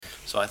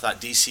So I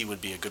thought DC would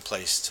be a good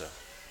place to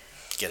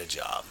get a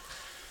job.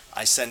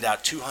 I send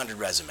out 200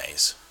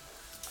 resumes.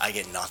 I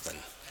get nothing.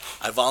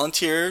 I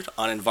volunteered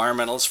on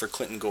environmentals for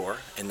Clinton Gore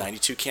in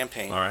 '92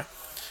 campaign. All right.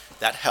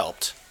 That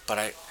helped, but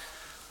I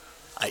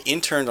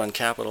interned on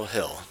Capitol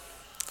Hill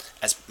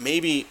as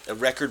maybe a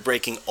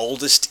record-breaking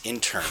oldest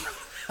intern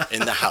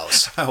in the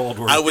House. How old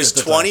were you? I was at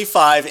the time?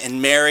 25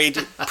 and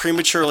married,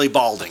 prematurely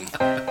balding.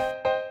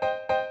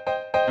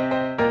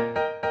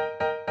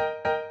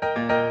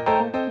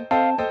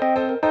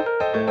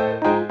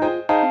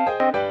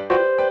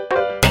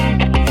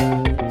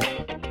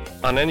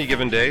 On any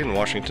given day in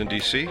Washington,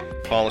 D.C.,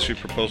 policy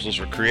proposals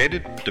are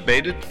created,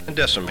 debated, and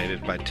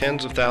decimated by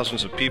tens of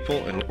thousands of people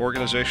and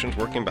organizations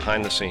working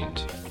behind the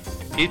scenes.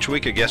 Each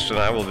week, a guest and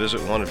I will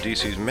visit one of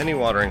D.C.'s many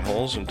watering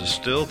holes and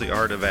distill the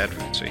art of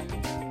advocacy.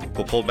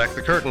 We'll pull back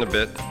the curtain a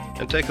bit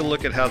and take a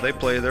look at how they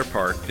play their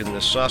part in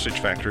this sausage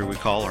factory we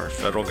call our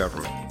federal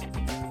government.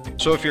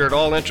 So if you're at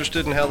all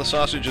interested in how the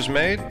sausage is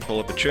made, pull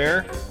up a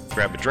chair,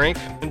 grab a drink,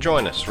 and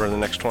join us for the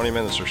next 20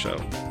 minutes or so.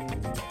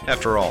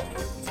 After all,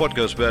 what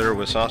goes better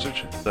with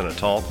sausage than a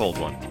tall, cold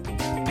one?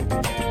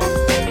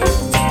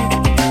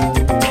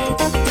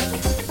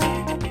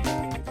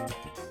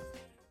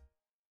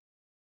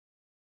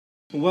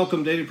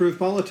 Welcome to 80 Proof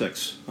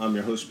Politics. I'm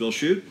your host, Bill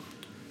Shute.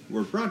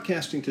 We're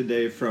broadcasting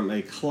today from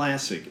a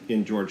classic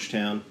in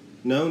Georgetown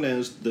known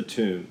as the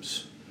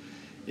Tombs.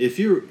 If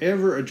you're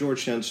ever a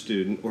Georgetown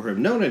student or have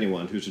known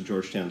anyone who's a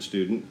Georgetown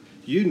student,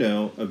 you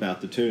know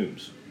about the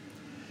Tombs.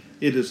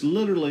 It is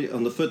literally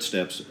on the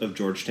footsteps of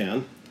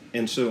Georgetown,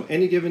 and so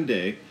any given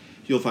day,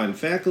 you'll find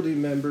faculty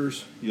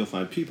members, you'll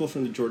find people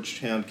from the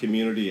Georgetown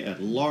community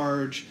at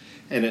large,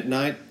 and at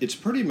night, it's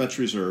pretty much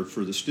reserved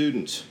for the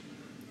students.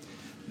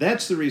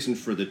 That's the reason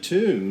for the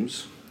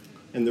Tombs,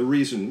 and the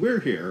reason we're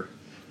here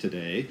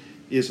today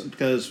is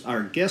because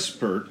our guest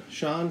expert,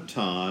 Sean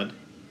Todd,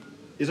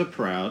 is a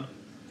proud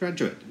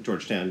graduate of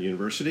Georgetown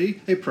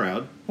University, a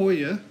proud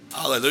Hoya.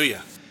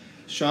 Hallelujah.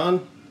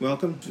 Sean,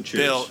 welcome and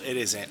cheers. Bill, it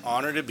is an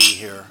honor to be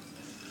here.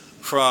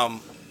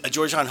 From a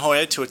Georgetown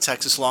Hoya to a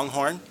Texas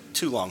Longhorn,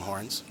 two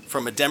Longhorns.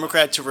 From a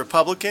Democrat to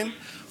Republican,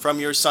 from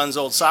your son's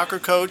old soccer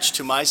coach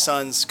to my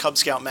son's Cub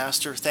Scout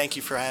master. Thank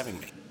you for having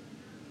me.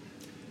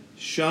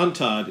 Sean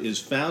Todd is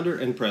founder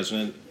and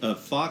president of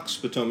Fox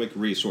Potomac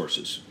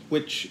Resources,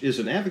 which is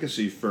an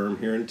advocacy firm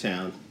here in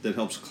town that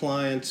helps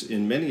clients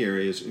in many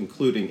areas,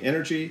 including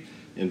energy,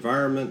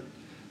 environment,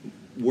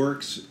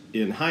 works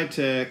in high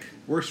tech,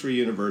 works for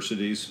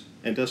universities,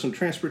 and does some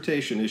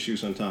transportation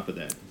issues on top of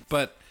that.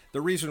 But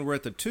the reason we're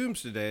at the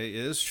Tombs today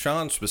is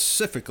Sean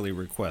specifically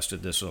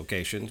requested this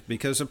location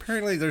because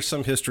apparently there's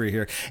some history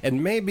here.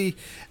 And maybe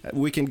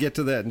we can get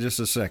to that in just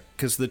a sec,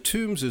 because the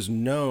Tombs is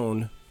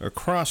known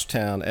across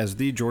town as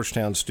the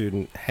Georgetown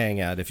student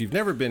hangout. If you've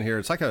never been here,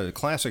 it's like a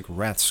classic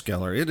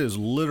Rathskeller. It is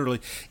literally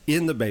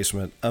in the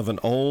basement of an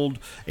old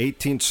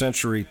 18th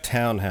century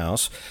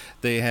townhouse.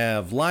 They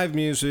have live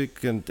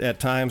music, and at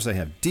times they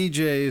have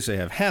DJs, they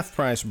have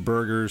half-price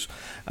burgers.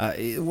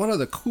 One of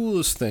the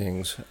coolest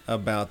things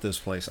about this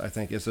place, I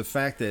think, is the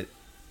fact that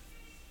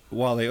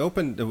while they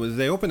opened in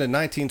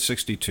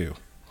 1962,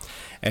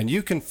 and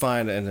you can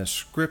find a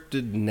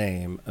scripted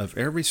name of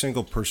every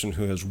single person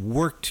who has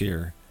worked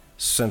here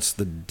since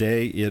the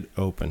day it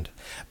opened.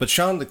 But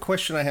Sean, the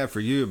question I have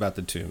for you about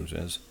the Tombs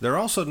is, they're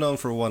also known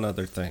for one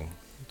other thing.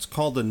 It's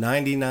called the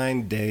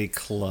 99 Day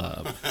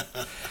Club.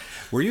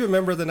 Were you a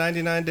member of the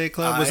 99 Day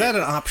Club? Was that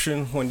an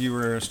option when you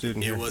were a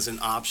student here? It was an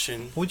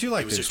option. Would you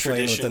like to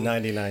explain what the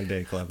 99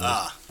 Day Club is?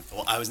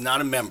 Well, I was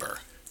not a member.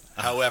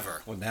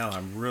 However, well, now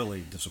I'm really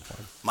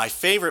disappointed. My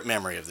favorite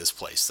memory of this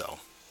place, though,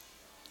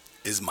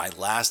 is my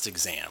last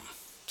exam,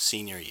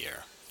 senior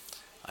year.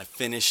 I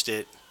finished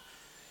it.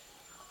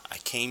 I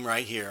came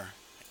right here,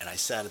 and I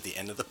sat at the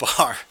end of the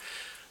bar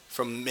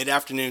from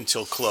mid-afternoon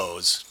till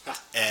close,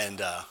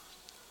 and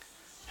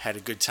had a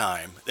good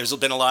time. There's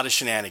been a lot of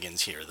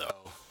shenanigans here,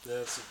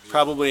 though.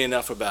 Probably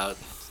enough about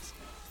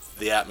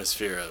the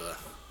atmosphere of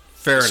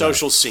the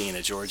social scene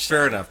at Georgetown.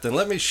 Fair enough. Then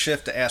let me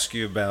shift to ask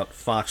you about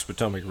Fox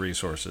Potomac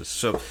Resources.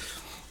 So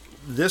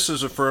this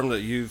is a firm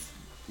that you've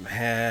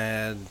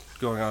had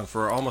going on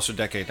for almost a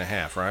decade and a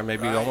half, right?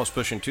 Maybe almost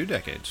pushing 2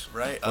 decades.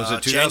 Right. Was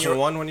it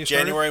 2001 when you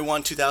started? January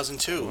 1,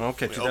 2002.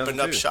 Okay, we 2002. opened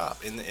up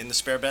shop in the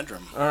spare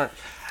bedroom. All right.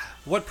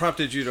 What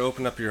prompted you to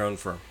open up your own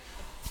firm?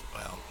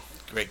 Well,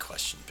 great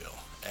question, Bill.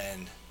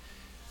 And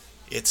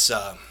it's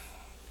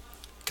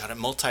got a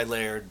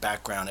multi-layered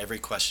background. Every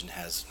question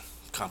has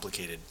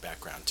complicated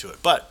background to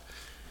it. But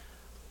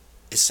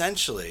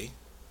essentially,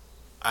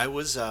 I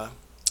was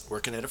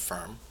working at a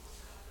firm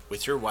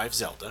with your wife,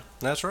 Zelda.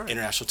 That's right.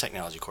 International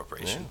Technology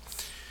Corporation.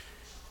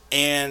 Yeah.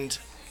 And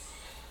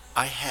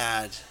I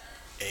had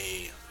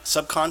a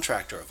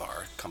subcontractor of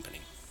our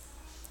company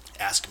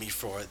ask me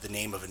for the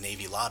name of a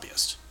Navy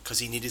lobbyist because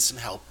he needed some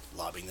help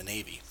lobbying the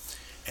Navy.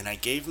 And I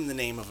gave him the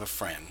name of a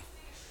friend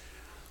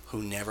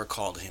who never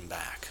called him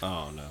back.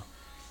 Oh, no.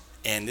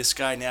 And this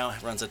guy now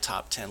runs a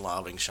top 10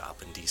 lobbying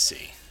shop in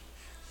D.C.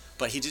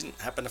 But he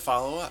didn't happen to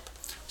follow up.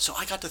 So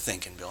I got to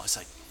thinking, Bill, I was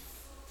like,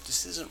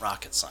 this isn't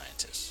rocket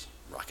science.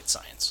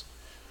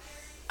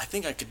 I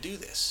think I could do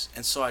this.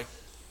 And so I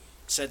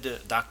said to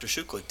Dr.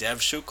 Shukla, Dev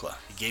Shukla,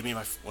 he gave me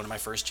one of my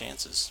first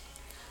chances.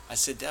 I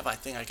said, Dev, I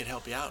think I could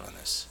help you out on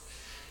this.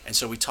 And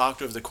so we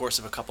talked over the course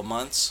of a couple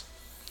months.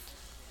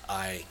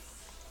 I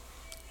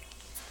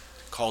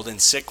called in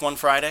sick one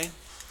Friday.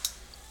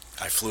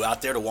 I flew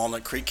out there to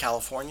Walnut Creek,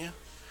 California,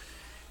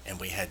 and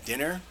we had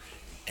dinner.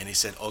 And he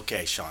said,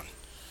 okay, Sean,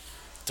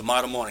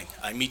 tomorrow morning,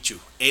 I meet you,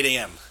 8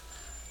 a.m.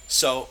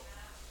 So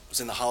I was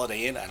in the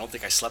Holiday Inn. I don't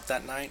think I slept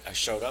that night. I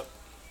showed up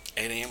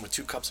 8 a.m. with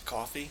 2 cups of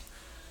coffee.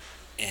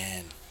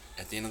 And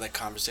at the end of that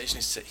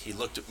conversation, he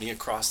looked at me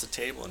across the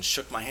table and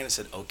shook my hand and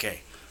said,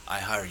 okay, I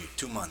hire you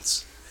 2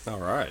 months. All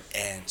right.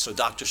 And so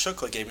Dr.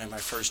 Shukla gave me my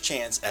first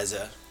chance as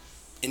a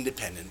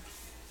independent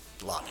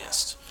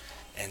lobbyist.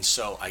 And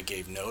so I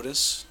gave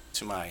notice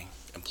to my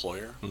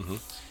employer. Mm-hmm.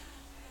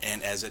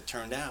 And as it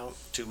turned out,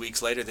 2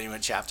 weeks later, they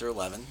went Chapter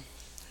 11.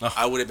 Oh.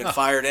 I would have been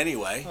fired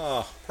anyway.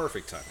 Oh,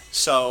 perfect timing.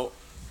 So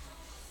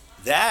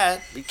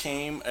that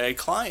became a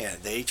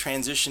client. They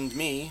transitioned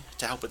me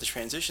to help with the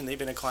transition. They've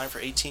been a client for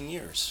 18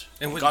 years.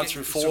 And We've gone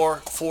through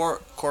four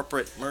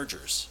corporate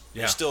mergers.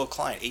 Yeah. They're still a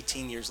client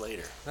 18 years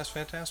later. That's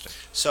fantastic.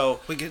 So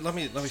Let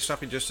me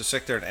stop you just a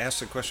sec there and ask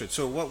the question.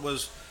 So what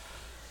was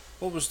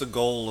the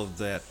goal of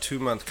that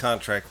 2-month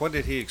contract? What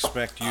did he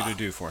expect you to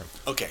do for him?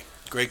 okay,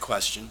 great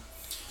question.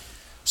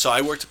 So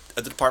I worked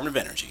at the Department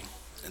of Energy,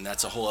 and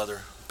that's a whole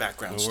other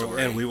background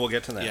story. And we will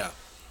get to that. Yeah.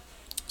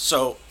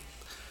 So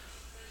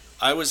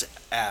I was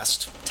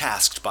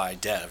tasked by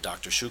Dev,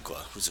 Dr.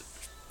 Shukla, who's a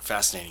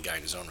fascinating guy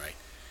in his own right,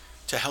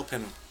 to help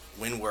him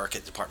win work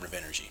at the Department of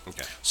Energy.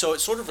 Okay. So it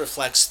sort of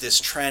reflects this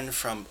trend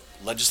from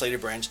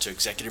legislative branch to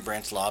executive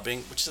branch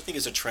lobbying, which I think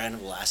is a trend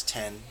of the last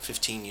 10,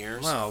 15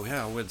 years. Well,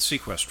 yeah, with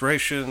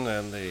sequestration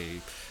and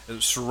the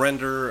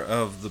surrender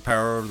of the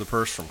power of the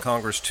purse from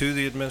Congress to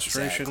the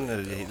administration,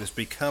 Exactly. it's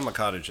become a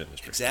cottage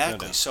industry. Exactly.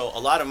 No doubt. So a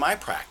lot of my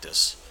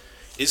practice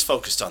is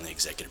focused on the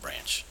executive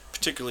branch,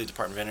 particularly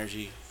Department of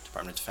Energy,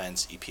 Department of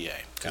Defense,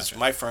 EPA. Because Gotcha.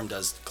 my firm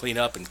does clean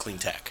up and clean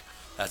tech.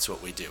 That's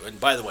what we do. And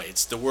by the way,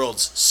 it's the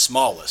world's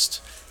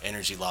smallest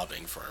energy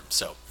lobbying firm.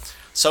 So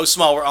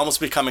small we're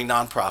almost becoming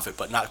nonprofit,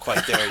 but not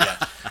quite there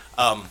yet.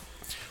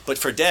 But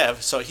for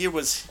Dev, so it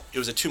was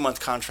a 2-month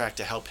contract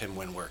to help him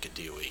win work at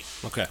DOE.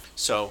 Okay.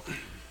 So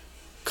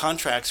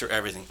contracts are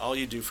everything. All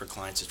you do for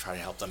clients is try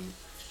to help them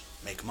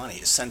make money,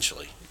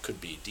 essentially. It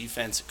could be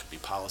defense, it could be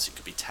policy, it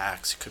could be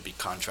tax, it could be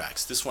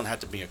contracts. This one had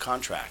to be a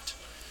contract.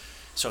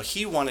 So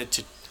he wanted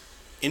to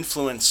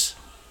influence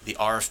the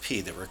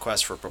RFP, the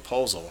request for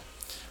proposal,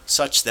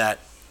 such that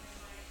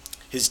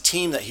his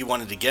team that he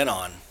wanted to get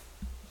on,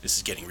 this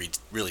is getting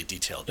really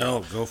detailed now.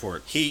 Oh, go for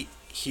it.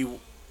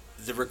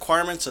 The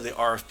requirements of the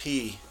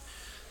RFP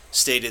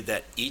stated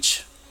that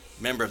each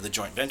member of the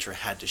joint venture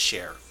had to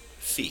share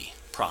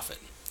profit.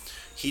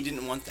 He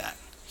didn't want that.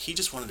 He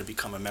just wanted to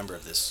become a member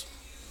of this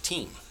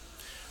team.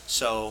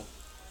 So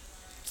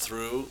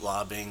through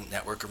lobbying,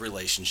 network of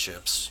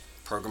relationships,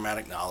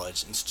 programmatic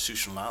knowledge,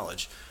 institutional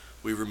knowledge,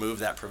 we removed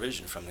that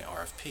provision from the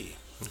RFP.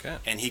 Okay.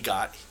 And he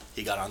got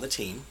on the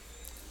team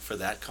for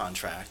that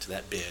contract,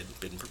 that bid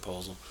and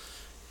proposal.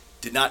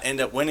 Did not end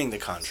up winning the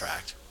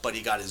contract, but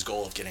he got his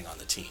goal of getting on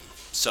the team.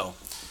 So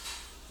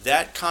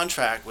that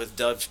contract with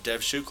Dev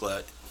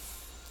Shukla,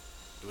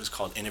 it was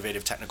called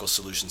Innovative Technical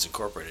Solutions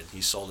Incorporated. He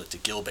sold it to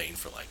Gilbane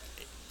for like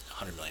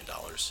 $100 million.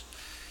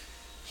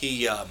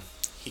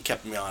 He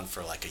kept me on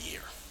for like a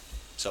year.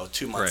 So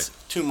 2 months.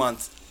 Right. 2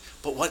 months.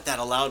 But what that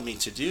allowed me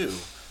to do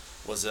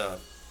was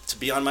to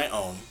be on my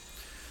own.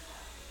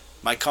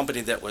 My company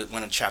that went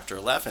in Chapter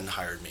 11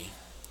 hired me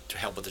to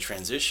help with the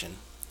transition.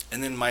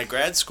 And then my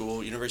grad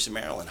school, University of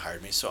Maryland,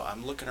 hired me. So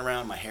I'm looking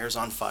around, my hair's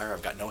on fire,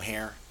 I've got no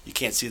hair. You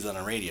can't see that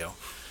on radio.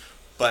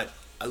 But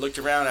I looked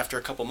around after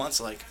a couple months,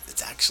 like,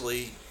 it's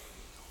actually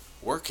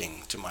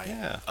working, to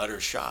my utter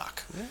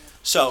shock. Yeah.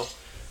 So,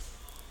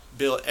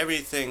 Bill,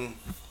 everything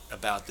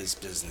about this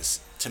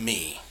business, to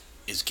me,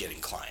 is getting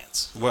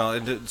clients.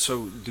 Well,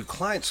 so do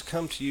clients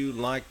come to you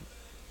like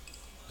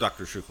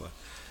Dr. Shukla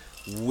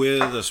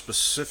with a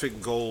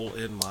specific goal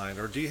in mind?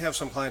 Or do you have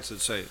some clients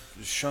that say,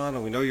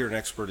 Sean, we know you're an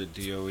expert at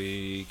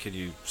DOE, can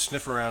you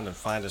sniff around and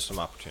find us some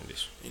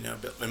opportunities?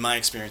 But in my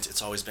experience,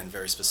 it's always been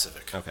very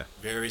specific. Okay.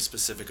 Very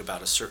specific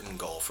about a certain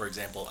goal. For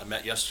example, I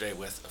met yesterday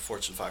with a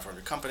Fortune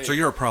 500 company. So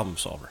you're a problem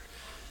solver.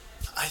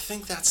 I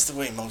think that's the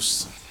way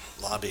most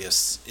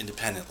lobbyists,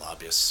 independent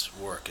lobbyists,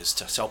 work, is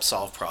to help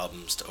solve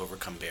problems, to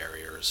overcome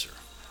barriers, or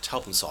to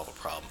help them solve a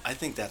problem. I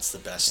think that's the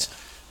best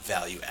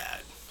value add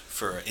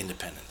for an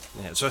independent.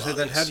 Yeah. So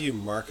then how do you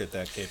market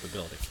that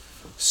capability?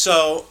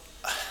 So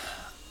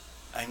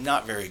I'm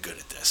not very good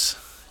at this,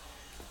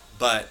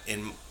 but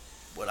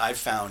what I've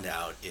found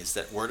out is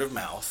that word of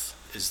mouth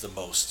is the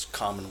most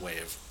common way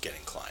of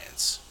getting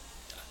clients.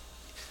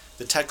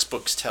 The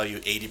textbooks tell you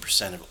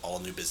 80% of all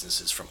new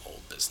business is from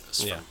old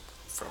business,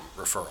 from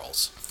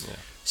referrals. Yeah.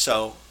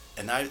 So,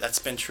 that's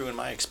been true in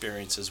my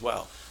experience as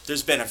well.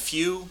 There's been a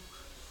few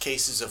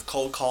cases of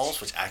cold calls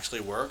which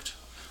actually worked,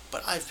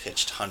 but I've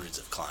pitched hundreds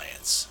of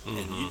clients,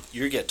 and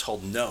you get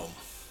told no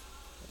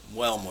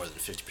well more than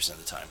 50% of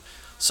the time.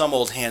 Some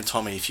old hand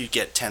told me if you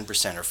get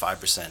 10% or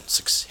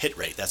 5% hit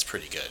rate, that's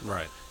pretty good.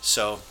 Right.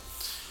 So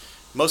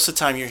most of the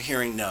time you're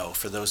hearing no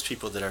for those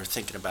people that are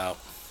thinking about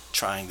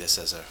trying this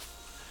as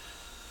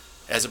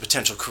a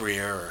potential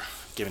career or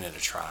giving it a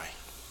try.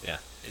 Yeah.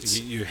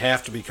 You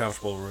have to be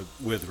comfortable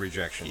with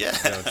rejection. Yeah.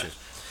 Don't you?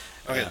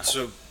 Okay, Yeah.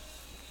 so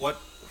let's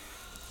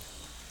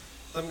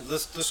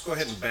go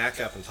ahead and back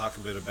up and talk a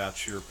bit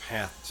about your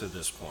path to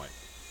this point.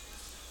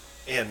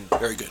 And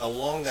Very good.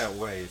 along that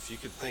way, if you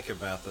could think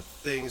about the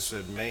things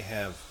that may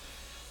have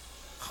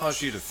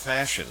caused you to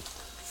fashion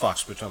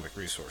Fox Potomac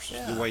Resources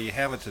Yeah. the way you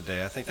have it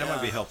today, I think that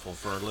might be Yeah. helpful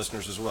for our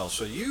listeners as well.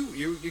 So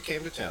you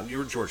came to town. You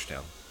were a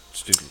Georgetown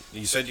student.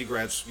 You said you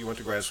went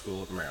to grad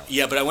school at Maryland.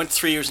 Yeah, but I went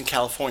 3 years in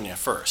California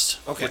first,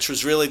 Okay. which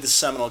was really the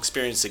seminal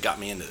experience that got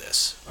me into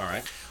this. All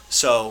right.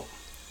 So,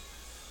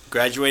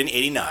 graduated in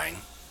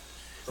 '89,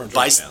 From the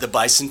Georgetown.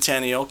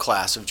 bicentennial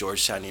class of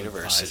Georgetown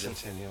University,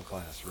 Bicentennial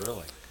class,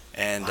 really?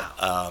 and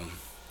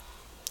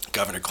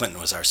Governor Clinton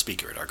was our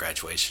speaker at our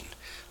graduation.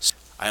 So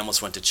I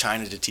almost went to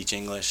China to teach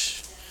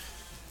English,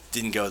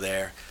 didn't go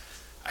there.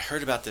 I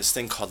heard about this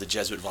thing called the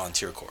Jesuit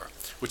Volunteer Corps,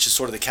 which is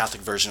sort of the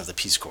Catholic version of the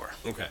Peace Corps.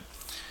 Okay.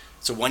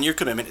 It's a 1-year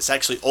commitment. It's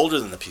actually older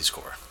than the Peace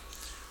Corps.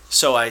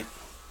 So I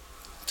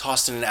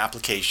tossed in an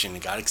application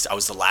and I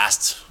was the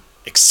last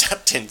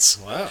acceptance.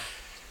 Wow.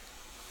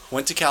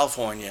 Went to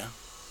California.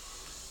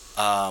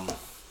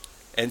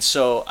 And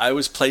so I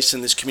was placed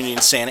in this community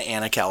in Santa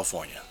Ana,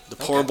 California, the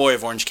poor Okay. boy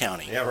of Orange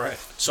County. Yeah, right.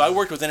 So I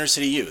worked with inner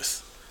city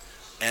youth.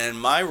 And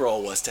my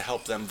role was to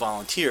help them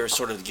volunteer,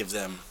 sort of to give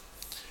them,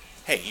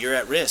 hey, you're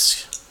at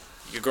risk.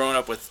 You're growing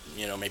up with,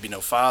 maybe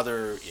no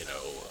father,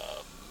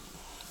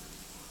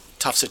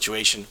 tough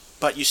situation,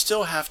 but you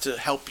still have to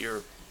help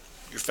your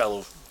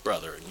fellow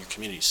brother in your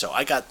community. So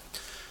I got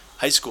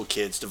high school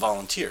kids to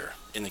volunteer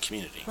in the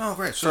community. Oh,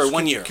 great. For it's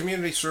 1 year.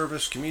 Community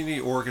service, community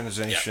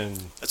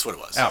organization, That's what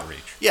it was. outreach.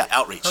 Yeah,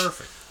 outreach.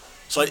 Perfect.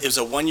 So it was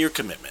a 1-year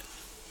commitment.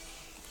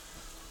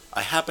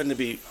 I happened to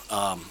be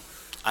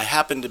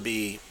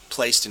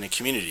placed in a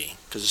community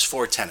because there's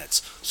 4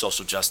 tenets: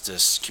 social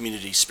justice,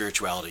 community,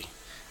 spirituality,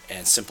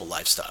 and simple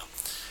lifestyle.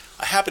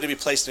 I happened to be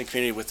placed in a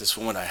community with this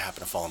woman I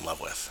happened to fall in love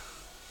with.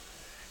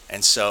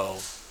 And so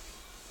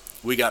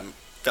we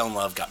fell in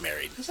love, got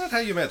married. Is that how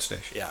you met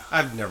Stacia? Yeah.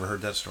 I've never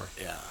heard that story.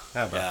 Yeah.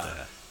 How about yeah.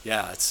 that?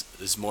 Yeah,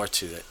 there's more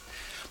to it.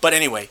 But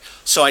anyway,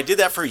 so I did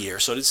that for a year,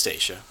 so did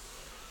Stacia.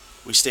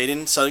 We stayed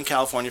in Southern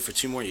California for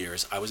 2 more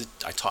years. I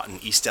taught in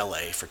East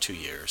LA for 2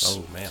 years.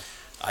 Oh, man.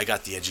 I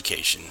got the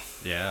education.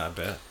 Yeah, I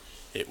bet.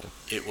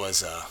 It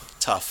was a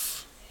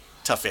tough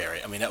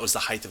area. I mean, that was the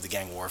height of the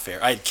gang warfare.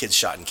 I had kids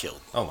shot and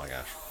killed. Oh, my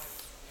gosh.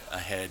 I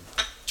had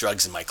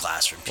drugs in my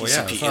classroom, Well,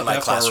 yeah, PCP it's not in my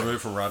that far classroom.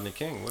 removed from Rodney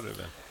King, would it have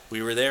been?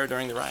 We were there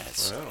during the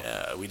riots.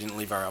 Wow. We didn't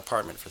leave our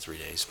apartment for 3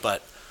 days.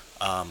 But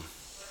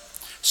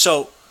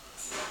so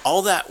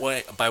all that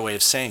by way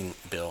of saying,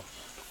 Bill,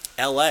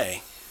 LA.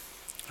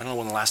 I don't know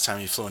when the last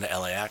time you flew into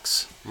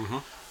LAX,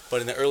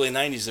 but in the early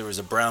 '90s there was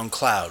a brown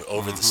cloud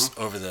over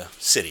the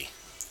city.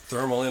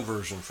 Thermal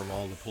inversion from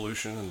all the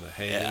pollution and the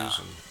haze. Yeah.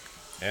 And,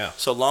 yeah.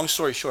 So long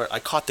story short, I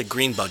caught the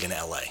green bug in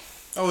LA.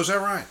 Oh, is that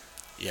right?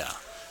 Yeah,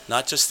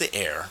 not just the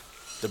air,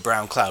 the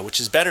brown cloud,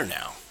 which is better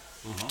now.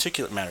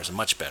 Particulate matter is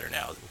much better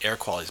now. Air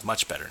quality is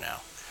much better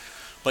now.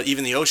 But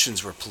even the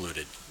oceans were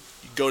polluted.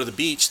 You go to the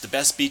beach, the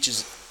best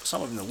beaches,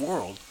 some of them in the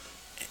world,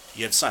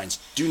 you have signs,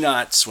 do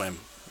not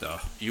swim.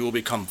 You will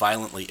become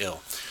violently ill.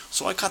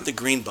 So I caught the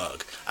green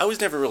bug. I was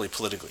never really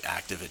politically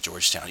active at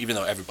Georgetown, even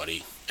though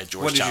everybody at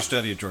Georgetown. What did you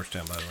study at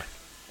Georgetown, by the way?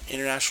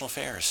 International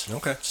affairs.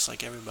 Okay. Just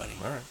like everybody.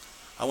 All right.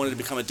 I wanted to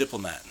become a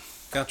diplomat.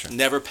 Gotcha.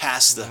 Never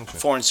passed the Okay.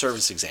 foreign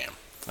service exam.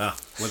 Ah,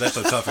 well, that's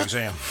a tough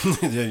exam.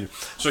 Yeah.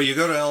 So you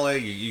go to LA,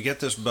 you get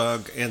this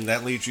bug, and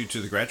that leads you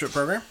to the graduate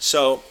program?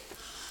 So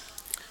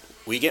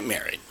we get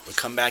married. We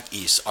come back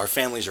east. Our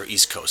families are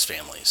East Coast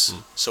families.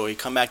 So we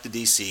come back to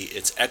D.C.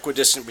 It's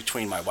equidistant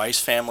between my wife's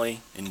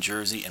family in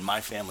Jersey and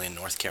my family in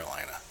North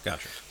Carolina.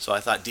 Gotcha. So I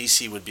thought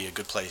D.C. would be a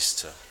good place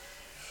to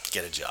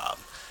get a job.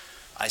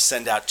 I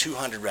send out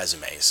 200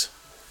 resumes.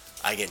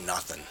 I get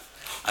nothing.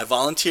 I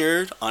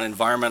volunteered on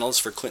environmentals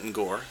for Clinton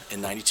Gore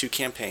in '92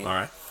 campaign. All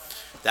right.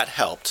 That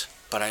helped,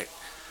 but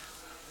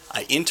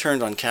I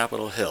interned on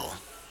Capitol Hill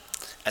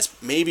as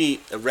maybe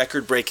a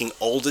record-breaking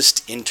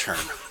oldest intern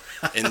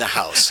in the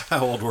house. How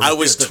old were I you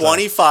was at the time?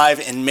 25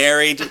 and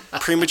married,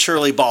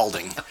 prematurely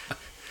balding.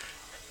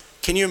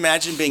 Can you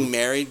imagine being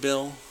married,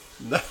 Bill,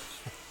 No,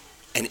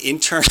 and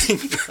interning?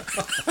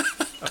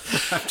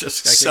 I can't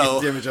So-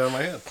 get the image out of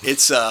my head.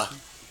 It's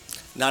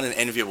not an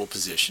enviable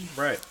position.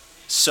 Right.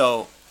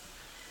 So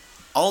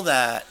all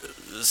that,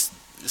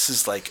 this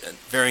is like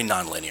very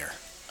nonlinear.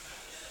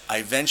 I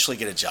eventually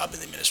get a job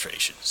in the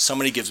administration.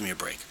 Somebody gives me a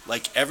break.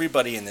 Like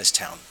everybody in this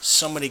town,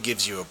 somebody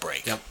gives you a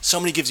break. Yep.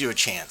 Somebody gives you a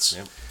chance.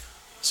 Yep.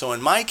 So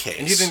in my case...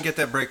 And you didn't get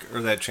that break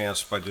or that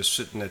chance by just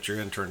sitting at your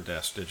intern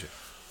desk, did you?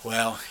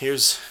 Well,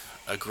 here's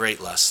a great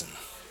lesson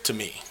to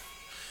me.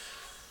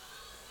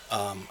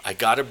 I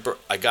got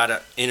an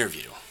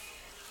interview,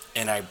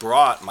 and I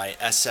brought my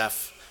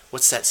SF.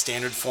 What's that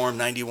standard form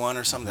 91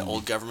 or something? The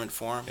old government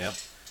form. Yep.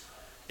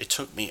 It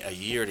took me a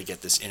year to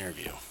get this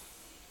interview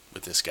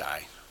with this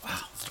guy. Wow.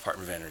 The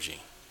Department of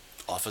Energy,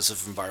 Office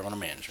of Environmental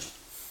Management.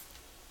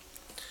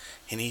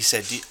 And he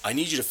said, I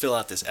need you to fill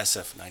out this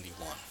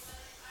SF91.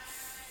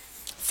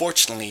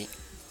 Fortunately,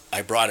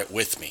 I brought it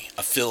with me,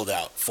 a filled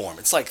out form.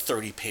 It's like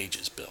 30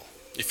 pages, Bill,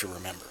 if you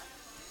remember.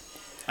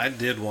 I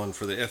did one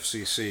for the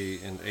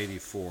FCC in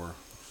 '84.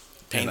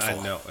 Painful. And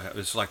I know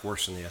it's like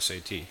worse than the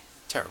SAT.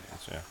 Terrible.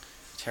 Yeah.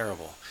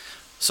 Terrible.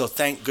 So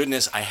thank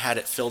goodness I had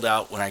it filled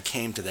out when I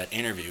came to that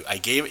interview. I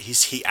gave it,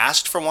 he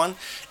asked for one.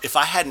 If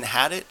I hadn't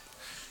had it,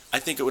 I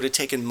think it would have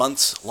taken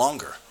months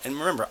longer. And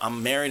remember,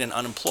 I'm married and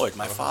unemployed.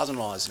 My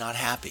father-in-law is not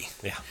happy.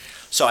 Yeah.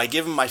 So I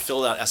give him my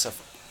filled out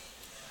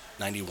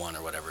SF91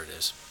 or whatever it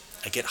is.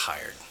 I get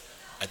hired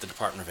at the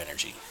Department of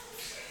Energy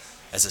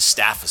as a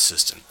staff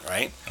assistant,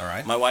 right? All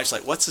right. My wife's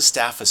like, what's a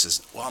staff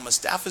assistant? Well, I'm a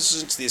staff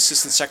assistant to the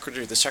assistant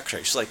secretary of the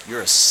secretary. She's like,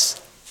 you're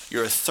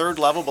a third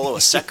level below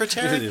a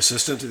secretary? You're the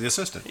assistant to the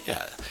assistant.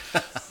 Yeah.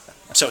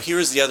 So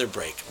here's the other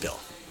break, Bill.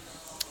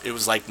 It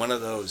was like one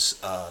of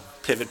those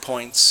pivot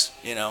points,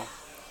 you know.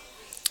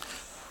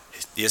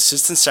 The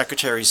assistant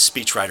secretary's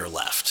speechwriter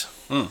left.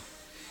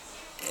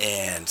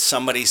 And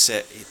somebody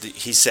said,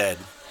 he said,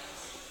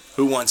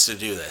 who wants to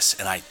do this?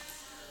 And I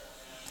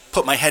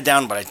put my head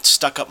down, but I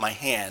stuck up my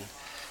hand,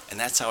 and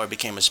that's how I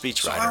became a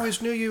speechwriter. So I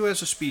always knew you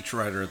as a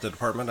speechwriter at the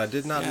department. I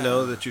did not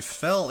know that you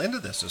fell into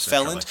this,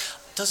 essentially.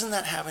 Doesn't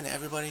that happen to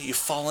everybody? You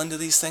fall into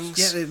these things?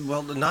 Yeah,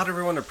 well, not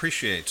everyone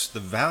appreciates the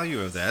value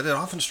of that. It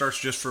often starts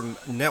just from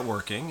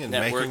networking and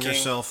making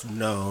yourself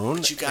known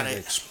but you gotta and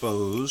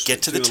exposed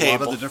get to the a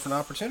table, lot of the different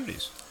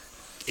opportunities.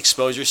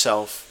 Expose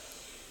yourself,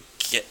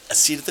 get a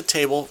seat at the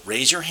table,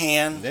 raise your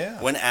hand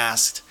when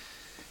asked.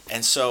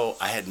 And so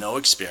I had no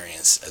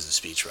experience as a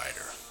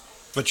speechwriter.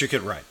 But you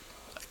could write.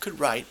 I could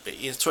write, but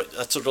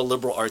that's what a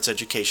liberal arts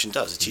education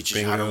does. It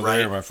teaches you how to Bingo write.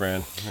 there, my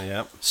friend.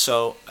 Yep.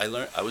 So I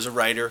learned. I was a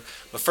writer.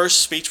 My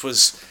first speech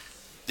was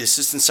the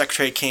assistant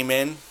secretary came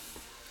in,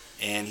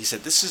 and he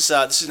said, "This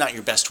is not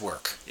your best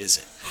work, is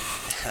it?"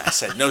 And I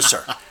said, "No,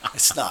 sir,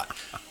 it's not."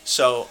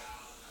 So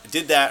I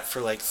did that for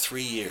like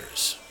 3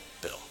 years,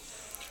 Bill,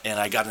 and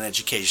I got an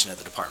education at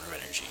the Department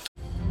of Energy.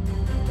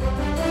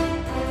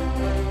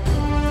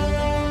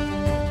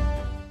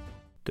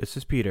 This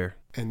is Peter.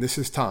 And this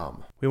is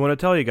Tom. We want to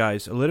tell you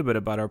guys a little bit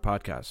about our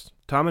podcast.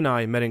 Tom and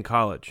I met in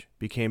college,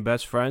 became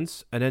best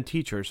friends, and then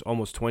teachers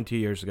almost 20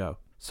 years ago.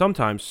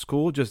 Sometimes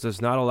school just does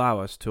not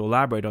allow us to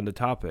elaborate on the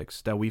topics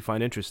that we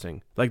find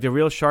interesting, like the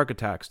real shark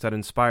attacks that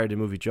inspired the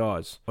movie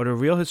Jaws, or the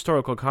real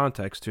historical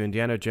context to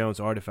Indiana Jones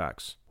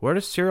artifacts. Where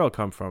does cereal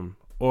come from?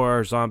 Or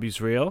are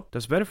zombies real?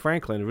 Does Ben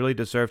Franklin really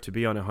deserve to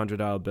be on a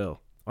 $100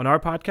 bill? On our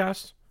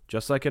podcast,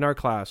 just like in our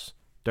class,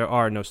 there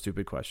are no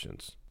stupid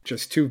questions.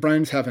 Just two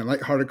friends having a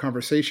lighthearted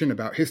conversation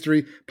about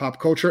history, pop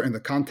culture, and the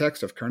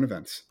context of current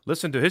events.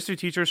 Listen to History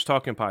Teachers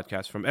Talking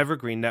Podcast from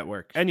Evergreen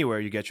Network, anywhere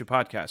you get your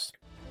podcasts.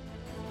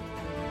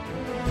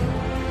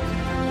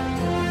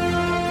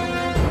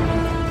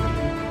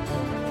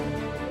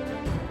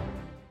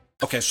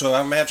 Okay, so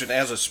I imagine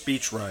as a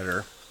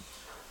speechwriter,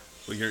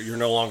 well, you're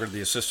no longer the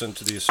assistant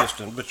to the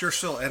assistant, but you're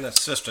still an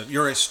assistant.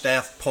 You're a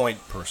staff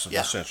point person,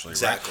 essentially,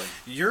 exactly.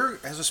 Right? You're,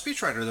 as a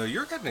speechwriter, though,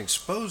 you're getting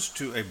exposed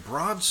to a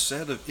broad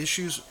set of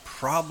issues,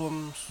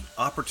 problems,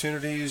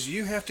 opportunities.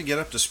 You have to get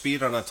up to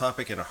speed on a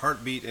topic in a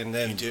heartbeat and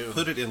then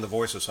put it in the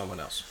voice of someone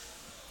else.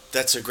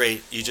 That's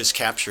you just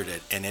captured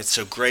it, and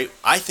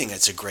I think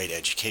it's a great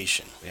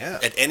education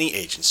at any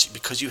agency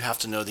because you have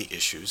to know the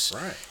issues.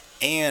 Right.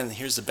 And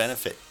here's the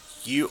benefit.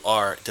 You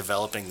are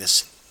developing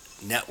this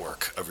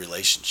network of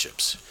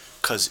relationships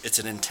because it's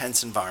an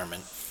intense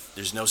environment.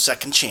 There's no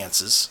second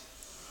chances.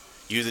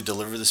 You either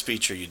deliver the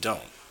speech or you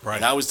don't. Right.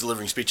 And I was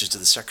delivering speeches to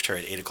the secretary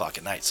at 8 o'clock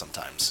at night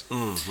sometimes.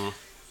 Mm-hmm.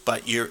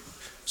 But you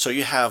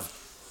have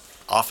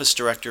office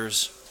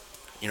directors,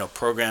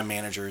 program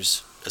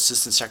managers,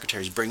 assistant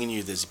secretaries bringing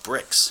you these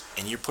bricks,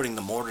 and you're putting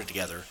the mortar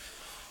together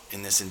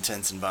in this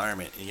intense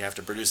environment, and you have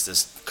to produce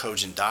this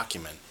cogent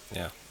document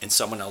in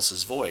someone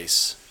else's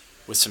voice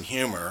with some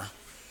humor.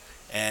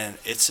 And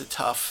it's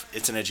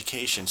an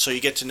education. So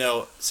you get to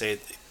know, say,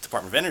 the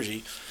Department of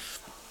Energy,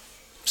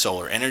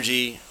 solar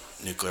energy,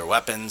 nuclear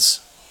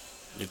weapons,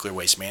 nuclear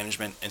waste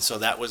management. And so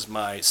that was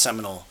my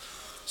seminal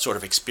sort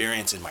of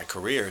experience in my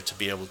career to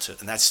be able to,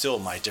 and that's still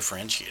my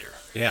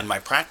differentiator in my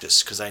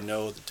practice because I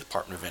know the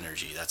Department of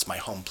Energy. That's my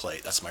home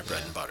plate. That's my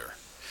bread and butter.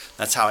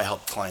 That's how I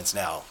help clients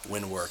now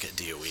win work at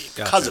DOE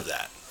because of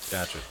that.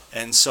 Gotcha.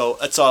 And so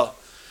it's all.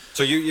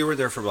 So you were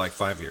there for like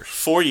 5 years?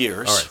 4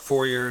 years. All right,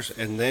 4 years,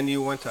 and then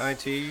you went to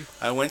IT?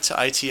 I went to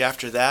IT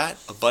after that.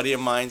 A buddy of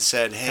mine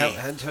said, hey.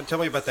 Tell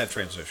me about that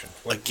transition.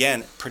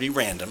 Again, pretty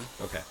random.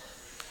 Okay.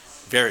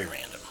 Very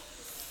random.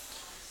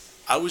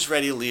 I was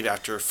ready to leave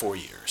after 4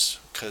 years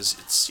because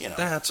it's,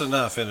 That's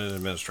enough in an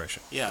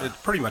administration. Yeah. It's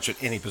pretty much at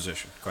any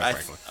position, quite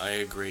frankly. I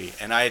agree.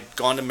 And I had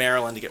gone to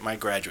Maryland to get my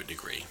graduate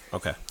degree.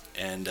 Okay.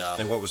 And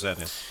what was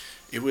that in?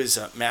 It was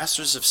a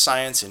Master's of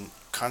Science in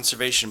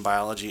Conservation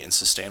Biology and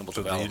Sustainable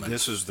Development.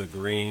 This is the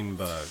green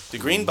bug. The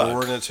green bug.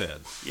 Rearing its head.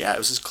 Yeah, it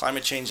was just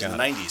climate change in the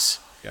 90s.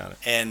 Got it.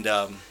 And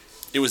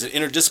it was an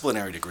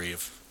interdisciplinary degree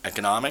of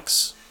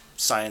economics,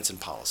 science, and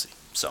policy.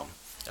 So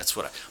that's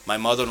what my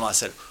mother-in-law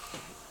said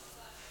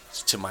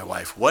to my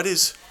wife, what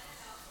is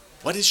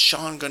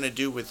Sean going to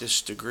do with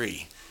this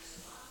degree?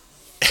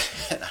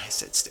 And I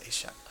said,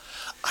 Stacia,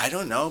 I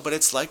don't know, but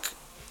it's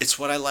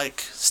what I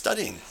like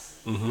studying.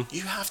 Mm-hmm.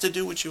 You have to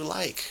do what you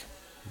like.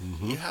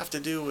 Mm-hmm. You have to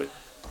do what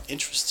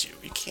interests you.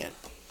 You can't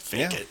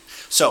fake it.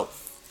 So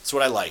that's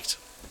what I liked.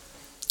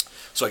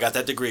 So I got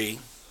that degree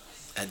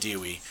at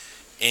DOE,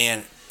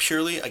 and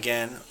purely,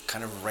 again,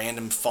 kind of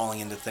random falling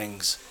into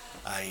things,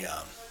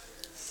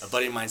 a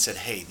buddy of mine said,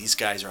 hey, these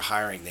guys are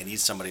hiring. They need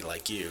somebody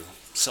like you.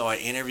 So I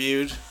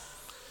interviewed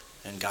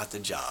and got the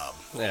job.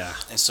 Yeah.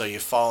 And so you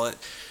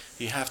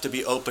have to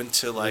be open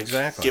to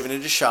Exactly. giving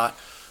it a shot.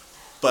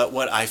 But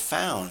what I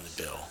found,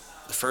 Bill,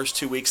 the first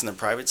 2 weeks in the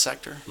private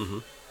sector, Mm-hmm.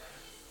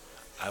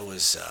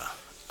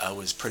 I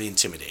was pretty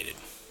intimidated.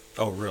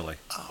 Oh, really?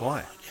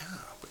 Why? Yeah,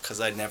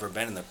 because I'd never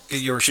been in the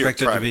You're pure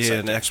expected to private be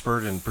an sector.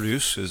 expert and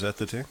produce? Is that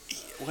the thing?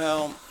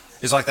 Well,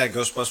 It's like that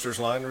Ghostbusters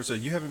line where it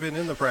said, you haven't been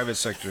in the private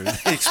sector.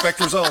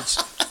 Expect results.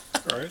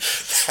 All right.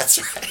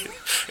 that's right.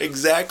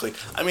 Exactly.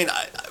 I mean,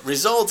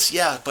 results,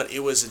 yeah, but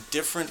it was a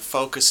different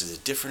focus, it was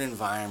a different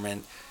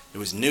environment. It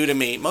was new to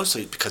me,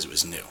 mostly because it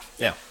was new.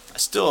 Yeah. I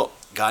still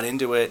got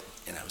into it,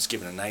 and I was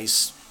given a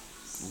nice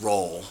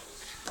role,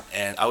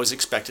 and I was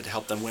expected to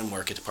help them win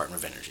work at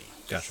Department of Energy.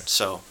 Gotcha.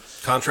 So,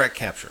 Contract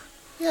capture.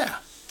 yeah,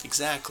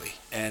 exactly.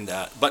 And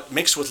but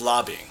mixed with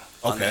lobbying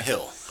on the Okay.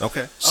 Hill.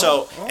 Okay.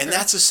 So, Oh, okay. and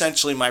that's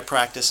essentially my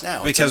practice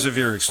now. Because of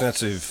your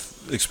extensive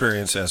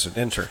experience as an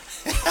intern.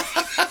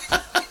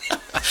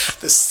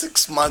 The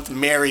 6-month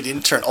married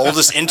intern,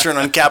 oldest intern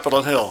on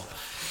Capitol Hill.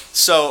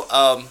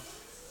 So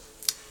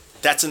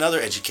that's another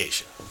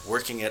education,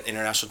 working at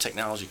International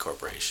Technology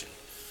Corporation.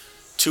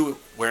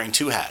 Wearing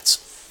two hats,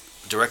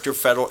 Director of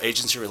Federal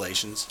Agency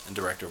Relations and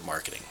Director of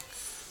Marketing.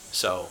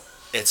 So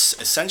it's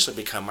essentially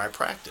become my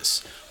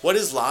practice. What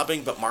is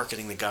lobbying but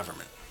marketing the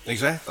government?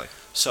 Exactly.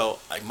 So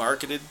I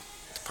marketed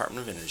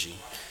Department of Energy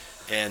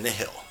and the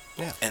Hill.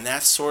 Yeah. And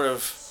that sort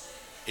of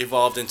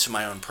evolved into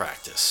my own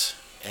practice.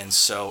 And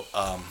so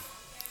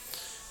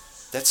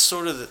that's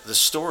sort of the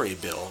story,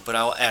 Bill. But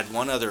I'll add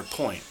one other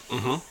point.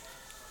 Mm-hmm.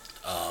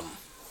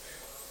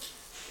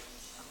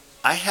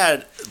 I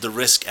had the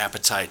risk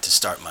appetite to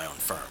start my own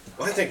firm.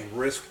 Well, I think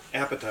risk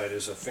appetite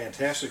is a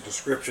fantastic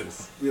description.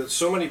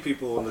 So many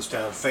people in this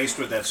town faced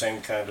with that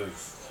same kind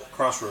of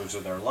crossroads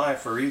in their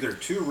life are either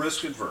too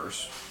risk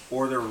adverse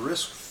or they're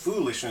risk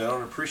foolish and they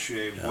don't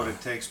appreciate what it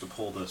takes to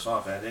pull this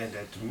off. And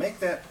to make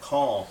that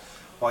call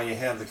while you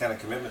have the kind of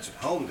commitments at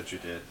home that you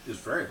did is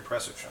very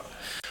impressive, Sean.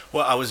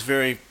 Well, I was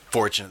very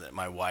fortunate that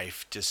my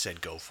wife just said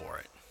go for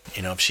it.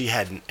 You know, if she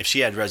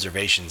had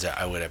reservations,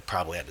 I would have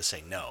probably had to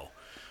say no.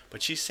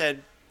 But she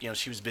said,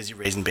 she was busy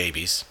raising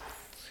babies.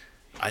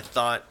 I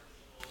thought,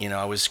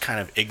 I was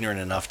kind of ignorant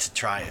enough to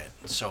try it.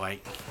 So I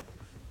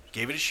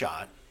gave it a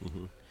shot.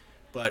 Mm-hmm.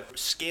 But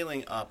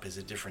scaling up is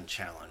a different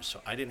challenge. So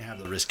I didn't have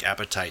the risk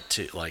appetite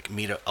to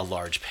meet a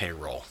large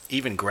payroll,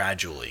 even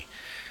gradually.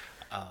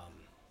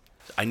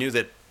 I knew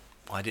that,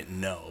 I didn't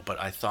know, but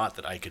I thought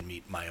that I could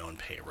meet my own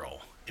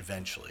payroll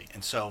eventually.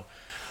 And so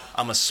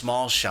I'm a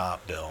small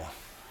shop, Bill.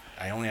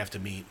 I only have to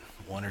meet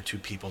 1 or 2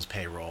 people's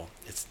payroll.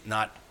 It's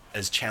not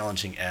as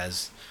challenging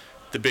as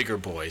the bigger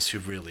boys who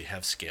really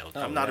have scaled.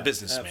 I'm not a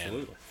businessman.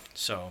 Absolutely.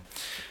 So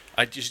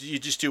you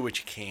just do what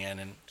you can.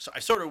 And so I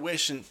sort of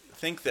wish and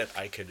think that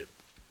I could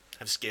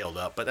have scaled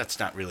up, but that's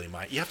not really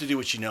you have to do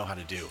what you know how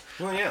to do.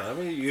 Well, yeah, I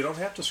mean, you don't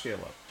have to scale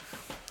up.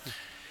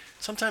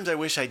 Sometimes I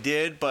wish I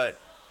did, but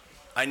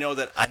I know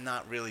that I'm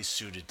not really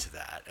suited to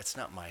that. It's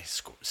not my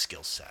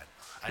skill set.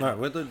 All right,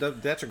 well,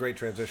 that's a great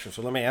transition.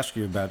 So let me ask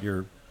you about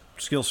your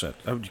skill set.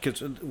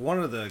 Because one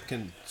of the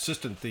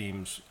consistent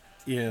themes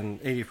in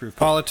 80 Proof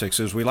Politics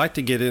is we like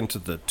to get into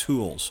the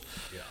tools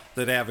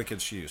that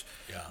advocates use.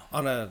 Yeah.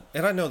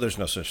 And I know there's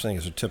no such thing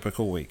as a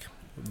typical week,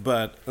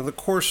 but in the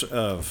course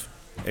of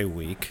a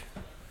week,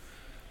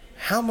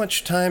 how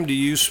much time do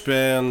you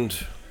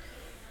spend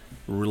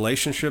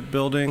relationship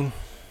building,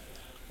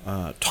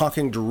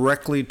 talking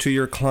directly to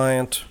your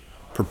client,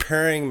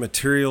 preparing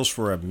materials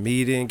for a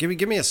meeting?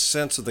 Give me a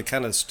sense of the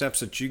kind of steps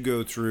that you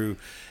go through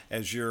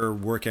as you're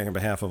working on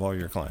behalf of all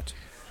your clients.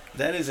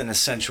 That is an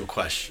essential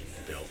question,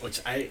 Bill,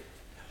 which I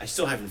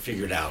still haven't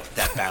figured out,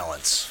 that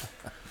balance.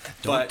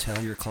 Don't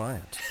tell your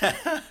client.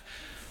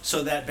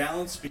 So that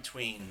balance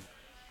between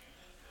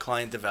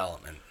client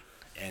development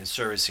and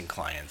servicing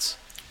clients,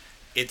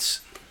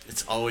 it's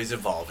always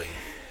evolving.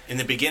 In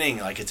the beginning,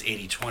 it's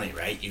 80-20,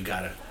 right? You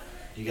gotta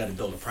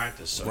build a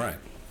practice. So Right.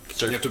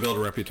 So you have to build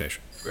a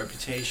reputation.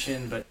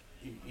 Reputation, but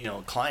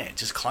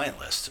client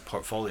list,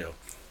 portfolio.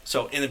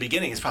 So in the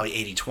beginning, it's probably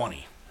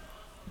 80-20.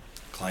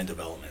 Client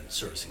development,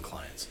 servicing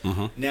clients.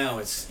 Mm-hmm. Now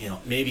it's,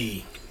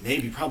 maybe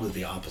probably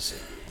the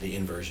opposite, the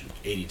inversion,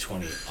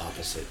 80-20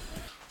 opposite.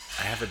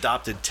 I have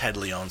adopted Ted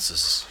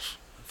Leonsis'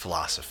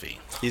 philosophy.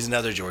 He's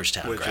another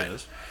Georgetown Which grad.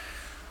 is?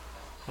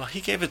 Well, he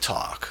gave a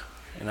talk,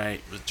 and I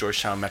was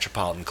Georgetown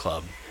Metropolitan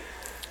Club,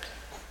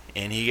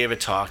 and he gave a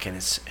talk, and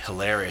it's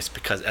hilarious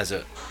because as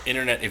an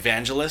internet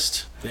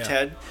evangelist, Yeah.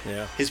 Ted,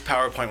 Yeah. his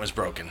PowerPoint was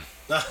broken.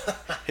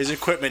 His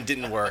equipment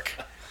didn't work,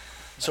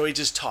 so he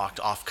just talked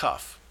off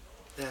cuff.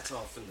 That's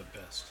often the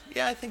best.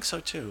 Yeah, I think so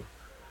too.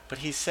 But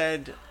he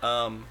said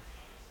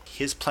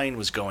his plane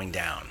was going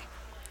down,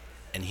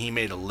 and he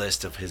made a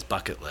list of his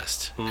bucket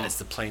list as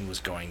the plane was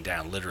going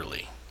down,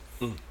 literally.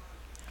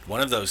 One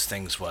of those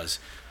things was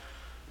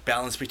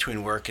balance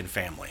between work and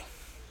family.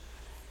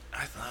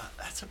 I thought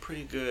that's a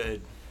pretty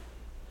good,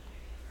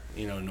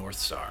 North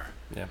Star.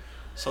 Yeah.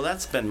 So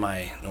that's been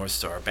my North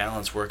Star: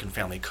 balance work and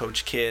family.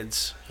 Coach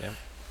kids, Yeah.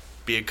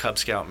 be a Cub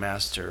Scout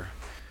master,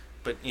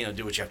 but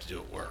do what you have to do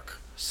at work.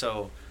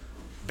 So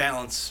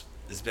balance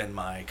has been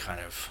my kind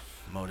of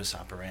modus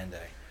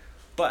operandi.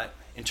 But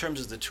in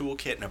terms of the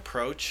toolkit and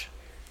approach,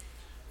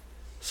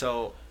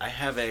 so I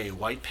have a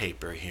white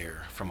paper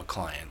here from a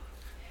client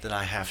that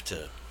I have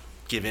to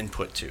give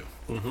input to.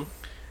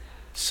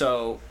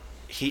 So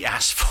he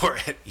asked for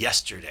it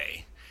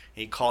yesterday.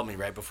 He called me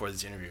right before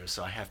this interview,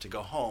 so I have to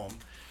go home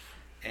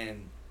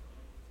and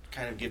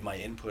kind of give my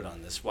input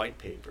on this white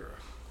paper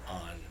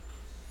on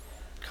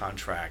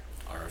contract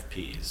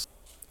RFPs.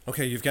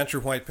 Okay, you've got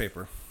your white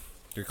paper.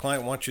 Your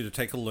client wants you to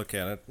take a look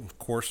at it in the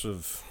course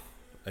of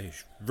a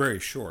very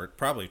short,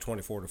 probably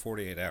 24 to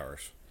 48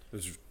 hours.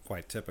 This is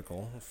quite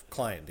typical of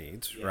client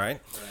needs, right?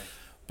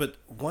 But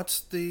what's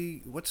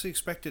the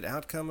expected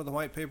outcome of the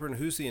white paper, and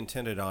who's the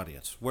intended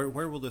audience? Where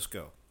will this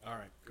go? All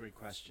right, great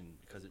question,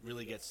 because it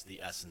really gets to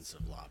the essence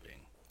of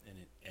lobbying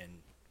and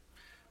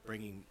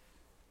bringing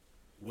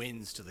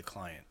wins to the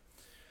client.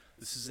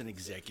 This is an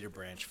executive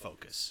branch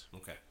focus.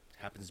 Okay.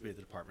 Happens to be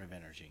the Department of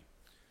Energy.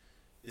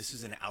 This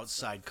is an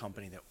outside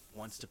company that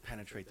wants to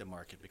penetrate the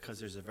market because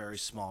there's a very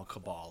small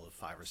cabal of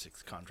 5 or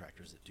 6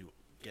 contractors that do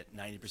get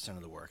 90%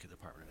 of the work at the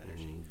Department of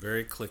Energy.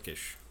 Very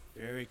cliquish.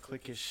 Very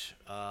cliquish.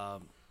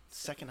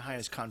 Second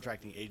highest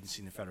contracting agency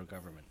in the federal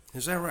government.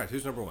 Is that right?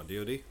 Who's number one?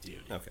 DOD?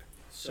 DOD. Okay.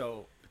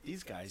 So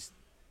these guys,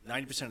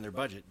 90% of their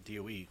budget,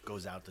 DOE,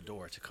 goes out the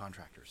door to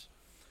contractors.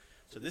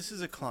 So this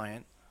is a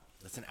client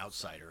that's an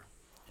outsider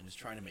and is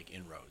trying to make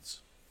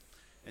inroads.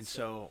 And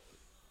so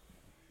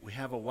we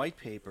have a white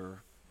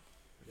paper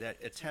that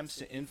attempts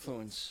to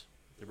influence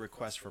the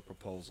request for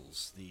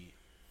proposals, the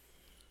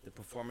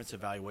performance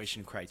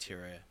evaluation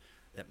criteria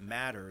that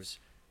matters,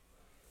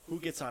 who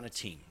gets on a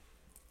team,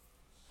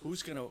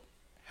 who's going to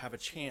have a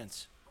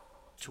chance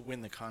to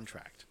win the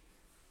contract.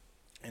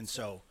 And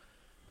so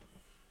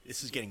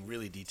this is getting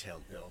really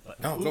detailed, Bill.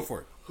 But No, go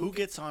for it. Who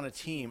gets on a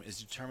team is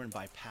determined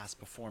by past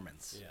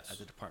performance Yes. at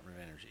the Department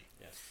of Energy.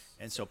 Yes.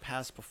 And so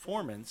past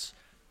performance,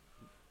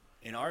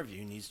 in our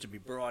view, needs to be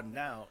broadened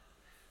out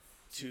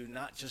to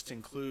not just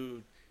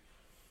include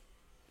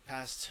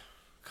past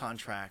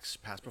contracts,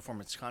 past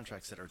performance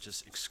contracts that are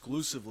just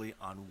exclusively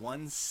on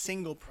one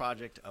single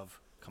project of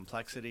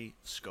complexity,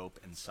 scope,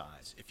 and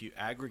size. If you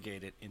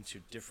aggregate it into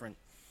different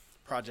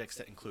projects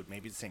that include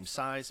maybe the same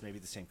size, maybe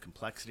the same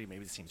complexity,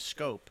 maybe the same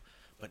scope,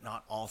 but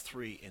not all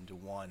three into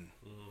one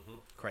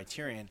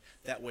criterion,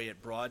 that way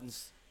it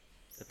broadens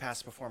the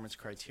past performance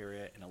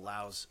criteria and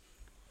allows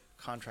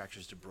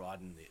contractors to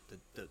broaden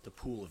the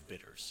pool of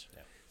bidders.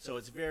 Yeah. So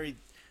it's very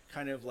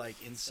kind of like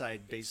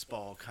inside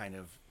baseball kind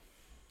of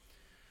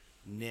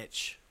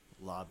niche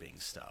lobbying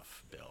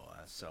stuff, Bill.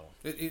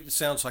 It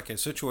sounds like a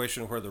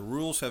situation where the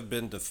rules have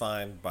been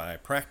defined by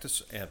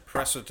practice and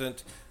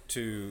precedent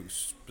to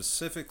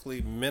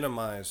specifically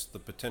minimize the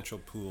potential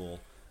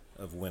pool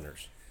of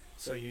winners.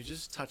 So you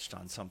just touched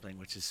on something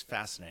which is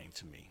fascinating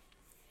to me.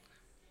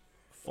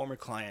 Former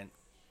client,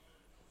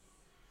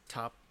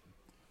 top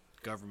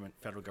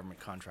federal government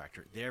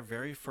contractor, their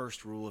very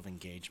first rule of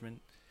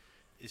engagement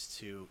is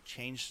to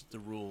change the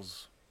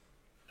rules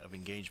of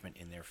engagement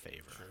in their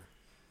favor. Sure.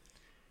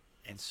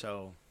 And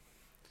so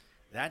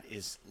that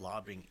is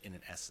lobbying in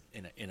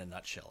a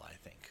nutshell, I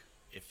think.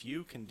 If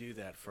you can do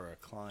that for a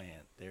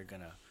client, they're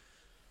going to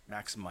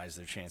maximize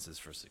their chances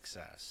for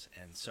success.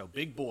 And so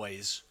big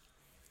boys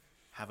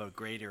have a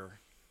greater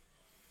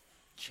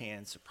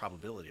chance or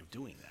probability of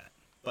doing that.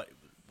 But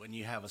when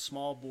you have a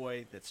small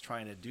boy that's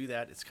trying to do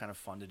that, it's kind of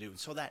fun to do. And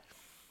so that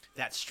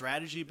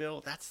strategy,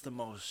 Bill, that's the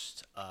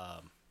most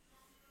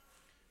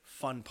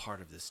fun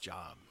part of this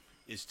job,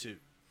 is to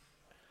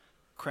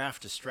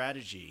craft a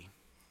strategy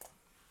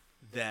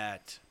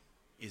that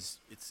it's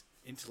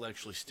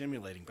intellectually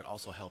stimulating but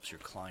also helps your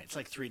client. It's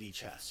like 3D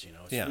chess,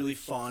 It's really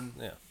fun.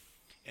 Yeah.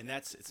 And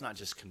it's not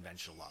just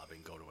conventional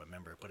lobbying, go to a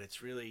member, but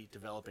it's really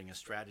developing a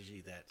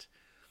strategy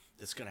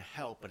that's going to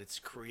help, but it's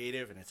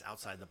creative and it's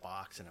outside the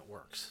box and it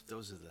works.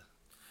 Those are the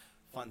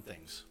fun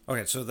things.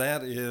 Okay, so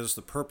that is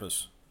the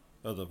purpose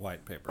of the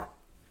white paper.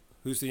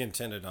 Who's the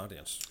intended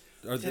audience?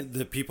 Are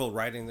the people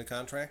writing the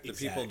contract? The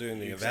people doing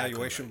the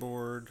evaluation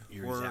board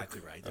You're work?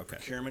 exactly right. The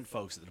procurement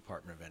folks at the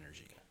Department of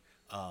Energy.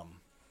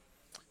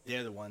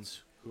 They're the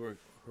ones who are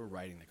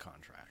writing the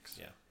contracts.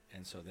 Yeah.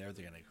 And so they're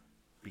going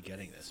to be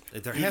getting this.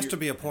 There has to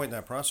be a point in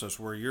that process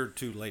where you're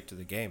too late to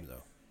the game,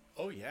 though.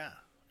 Oh yeah,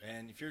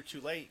 and if you're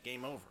too late,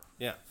 game over.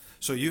 Yeah.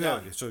 So you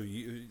Done. have at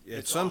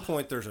It's some off.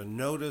 point there's a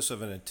notice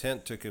of an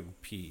intent to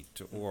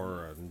compete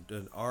or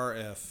an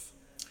RFP.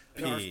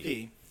 An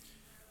RFP.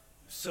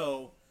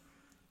 So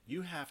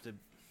you have to.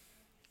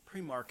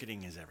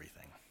 Pre-marketing is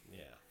everything. Yeah.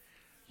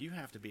 You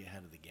have to be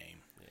ahead of the game.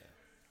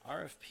 Yeah.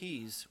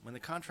 RFPs, when the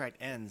contract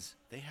ends,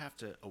 they have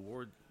to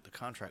award the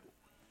contract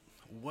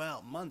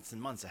months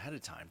and months ahead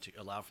of time to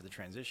allow for the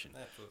transition.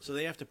 Absolutely. So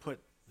they have to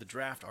put the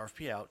draft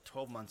RFP out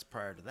 12 months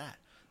prior to that.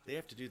 They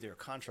have to do their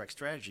contract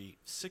strategy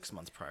 6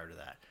 months prior to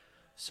that.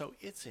 So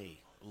it's a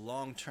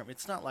long term.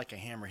 It's not like a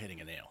hammer hitting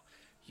a nail.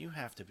 You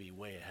have to be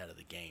way ahead of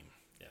the game.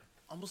 Yeah.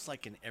 Almost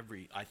like in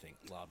every, I think,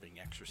 lobbying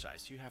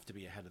exercise, you have to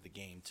be ahead of the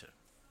game to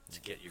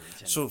get your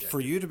intended So objective.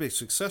 for you to be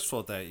successful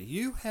at that,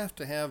 you have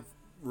to have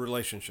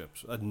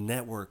relationships, a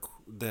network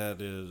that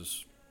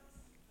is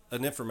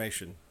an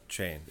information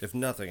chain, if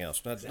nothing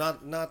else.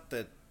 Not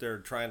that they're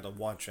trying to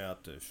watch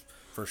out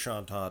for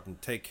Sean Todd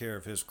and take care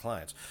of his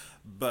clients,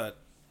 but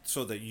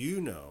so that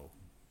you know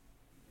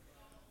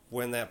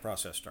when that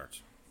process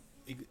starts.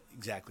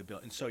 Exactly, Bill.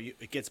 And so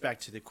it gets back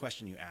to the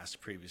question you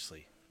asked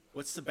previously.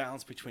 What's the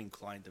balance between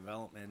client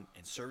development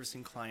and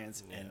servicing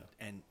clients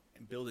and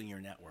building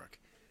your network?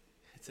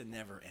 It's a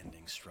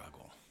never-ending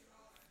struggle.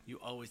 You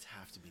always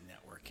have to be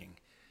networking.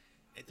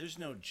 There's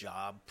no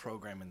job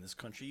program in this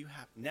country.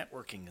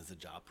 Networking is a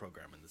job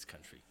program in this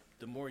country.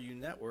 The more you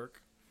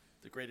network,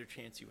 the greater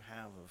chance you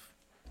have of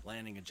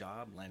landing a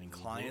job, landing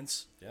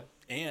clients, Yep.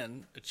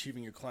 and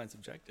achieving your client's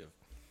objective.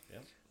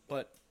 Yep.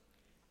 But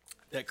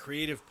that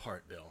creative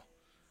part, Bill,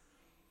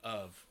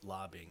 of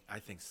lobbying, I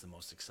think is the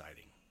most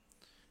exciting.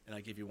 And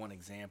I'll give you one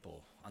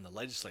example on the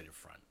legislative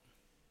front,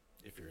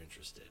 if you're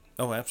interested.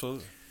 Oh,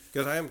 absolutely.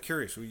 Because I am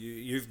curious.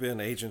 You've been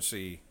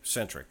agency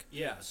centric.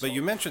 Yeah. But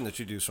you mentioned that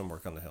you do some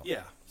work on the Hill.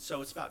 Yeah.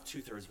 So it's about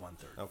 2/3,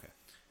 1/3. Okay.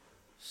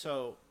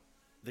 So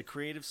the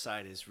creative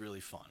side is really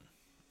fun.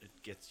 It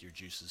gets your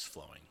juices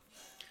flowing.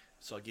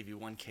 So I'll give you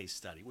one case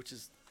study, which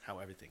is how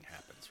everything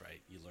happens,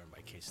 right? You learn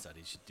by case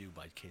studies, you do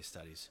by case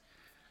studies.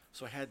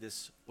 So I had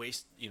this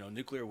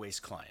nuclear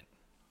waste client,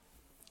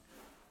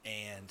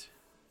 and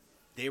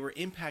they were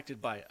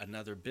impacted by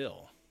another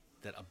bill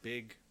that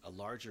a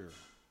larger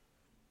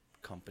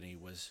company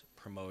was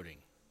promoting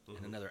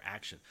in another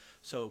action.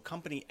 So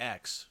company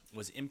X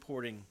was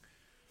importing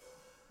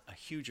a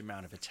huge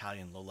amount of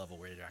Italian low-level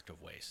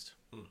radioactive waste.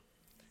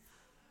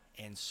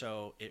 And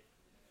so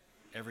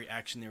every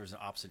action there was an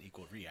opposite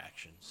equal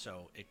reaction.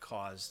 So it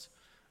caused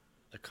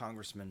a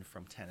congressman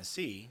from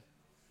Tennessee,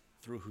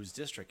 through whose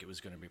district it was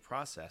going to be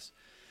processed,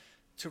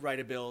 to write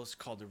a bill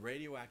called the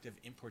Radioactive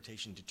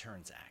Importation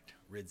Deterrence Act,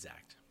 RIDS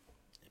Act.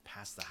 It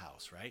passed the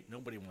House, right?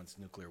 Nobody wants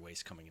nuclear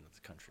waste coming into the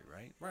country,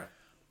 right? Right.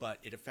 But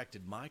it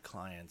affected my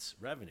client's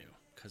revenue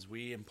because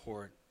we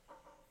import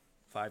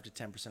 5 to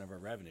 10% of our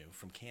revenue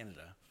from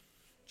Canada,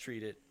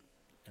 treat it,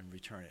 and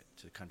return it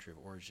to the country of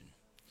origin.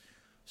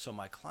 So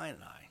my client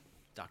and I,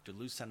 Dr.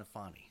 Lou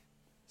Senefani,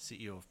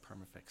 CEO of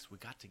Permafix, we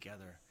got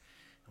together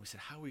and we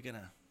said, how are we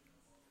gonna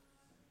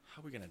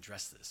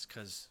address this?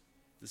 Because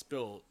this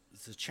bill,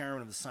 the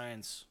chairman of the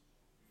Science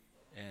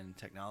and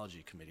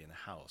Technology Committee in the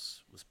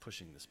House was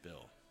pushing this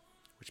bill,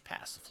 which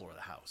passed the floor of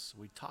the House.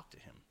 We talked to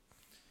him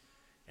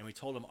and we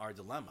told him our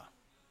dilemma.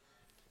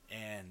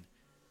 And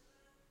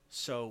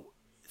so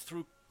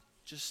through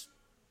just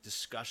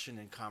discussion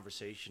and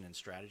conversation and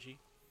strategy,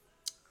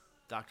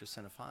 Dr.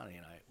 Senefani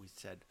and I, we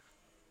said,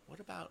 what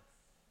about,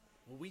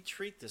 we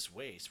treat this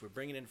waste, we're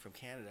bringing it in from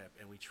Canada,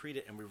 and we treat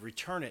it and we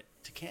return it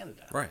to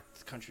Canada, Right.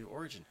 the country of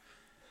origin.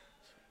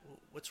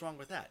 What's wrong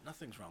with that?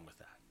 Nothing's wrong with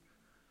that.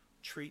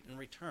 Treat and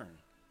return.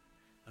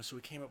 And so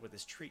we came up with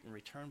this treat and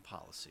return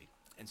policy.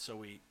 And so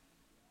we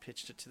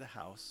pitched it to the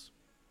House,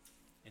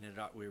 and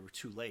we were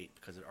too late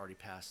because it already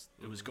passed.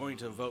 It was going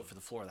to vote for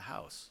the floor of the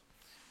House.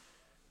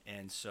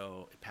 And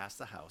so it passed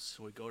the House.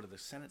 So we go to the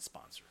Senate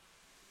sponsor,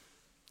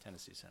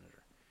 Tennessee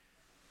senator,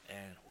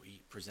 and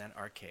we present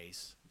our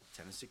case,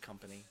 Tennessee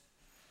company,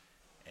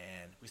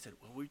 and we said,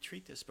 well, we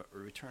treat this, but we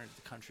return it to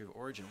the country of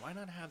origin. Why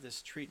not have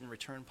this treat and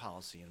return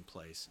policy in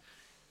place?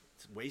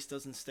 Waste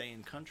doesn't stay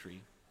in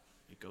country.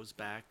 It goes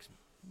back.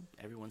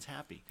 Everyone's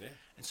happy. Yeah.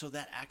 And so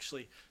that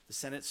actually, the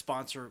Senate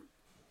sponsor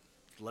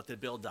let the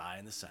bill die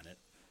in the Senate,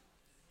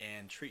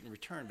 and treat and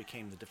return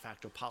became the de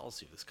facto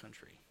policy of this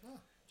country. Oh.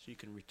 So you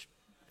can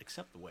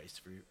accept the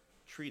waste,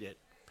 treat it,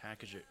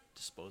 package it,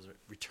 dispose of it,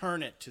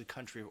 return it to the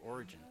country of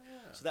origin.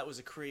 Yeah. So that was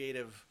a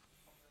creative,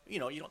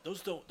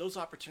 those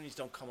opportunities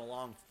don't come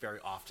along very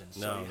often. So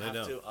No, you they have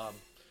don't. to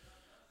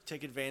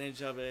take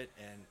advantage of it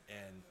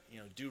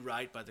and do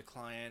right by the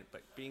client.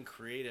 But being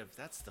creative,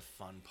 that's the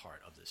fun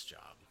part of this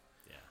job.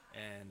 Yeah.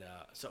 And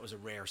so it was a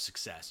rare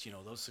success.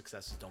 Those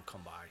successes don't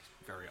come by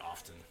very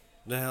often.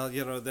 Now,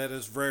 that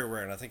is very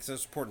rare, and I think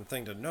that's an important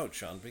thing to note,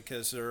 Sean,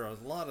 because there are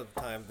a lot of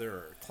time there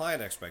are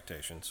client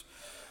expectations,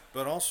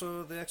 but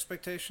also the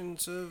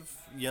expectations of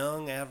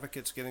young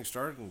advocates getting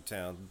started in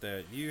town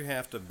that you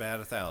have to bat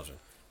 1,000,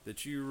 that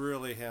that you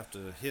really have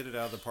to hit it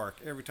out of the park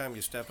every time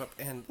you step up,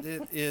 and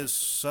it is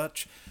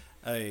such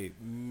a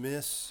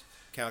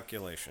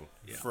miscalculation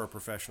for a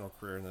professional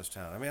career in this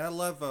town. I mean, I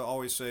love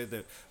always say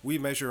that we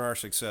measure our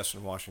success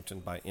in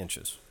Washington by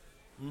inches.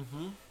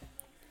 Mm-hmm.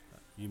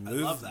 You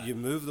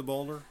move the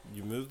boulder,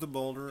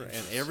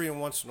 and every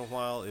once in a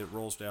while it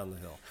rolls down the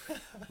hill.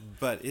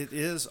 But it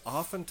is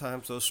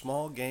oftentimes those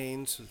small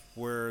gains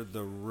where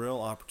the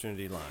real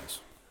opportunity lies.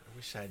 I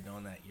wish I had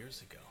known that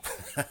years ago.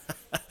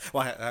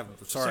 Well, I'm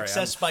sorry.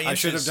 Success by inches. I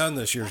should have done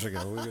this years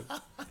ago.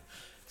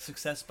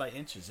 Success by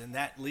inches, and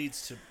that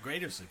leads to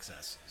greater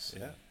successes.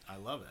 Yeah. I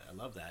love it. I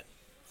love that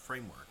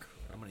framework.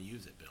 I'm going to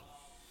use it, Bill.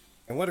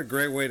 And what a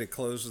great way to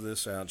close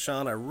this out.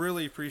 Sean, I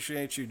really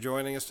appreciate you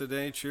joining us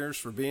today. Cheers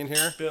for being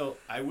here. Bill,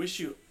 I wish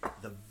you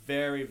the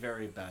very,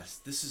 very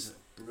best. This is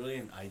a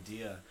brilliant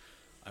idea.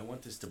 I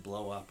want this to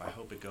blow up. I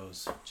hope it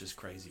goes just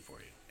crazy for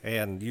you.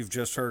 And you've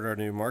just heard our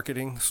new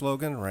marketing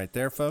slogan right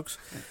there, folks.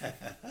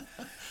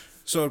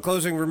 So in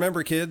closing,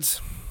 remember, kids,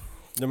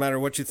 no matter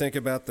what you think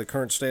about the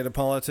current state of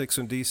politics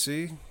in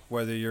D.C.,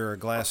 whether you're a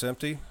glass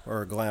empty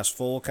or a glass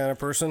full kind of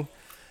person,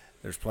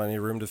 there's plenty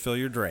of room to fill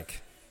your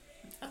drink.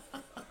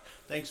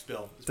 Thanks,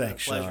 Bill. It's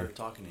Thanks, been a pleasure Sean.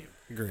 talking to you.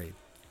 Great.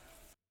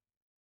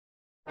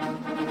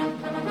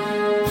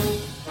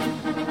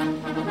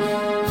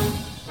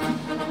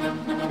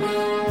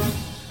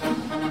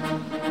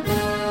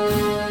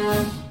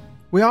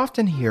 We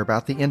often hear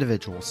about the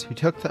individuals who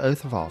took the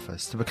oath of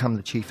office to become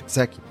the chief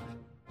executive.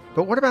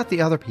 But what about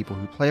the other people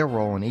who play a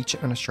role in each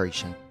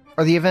administration,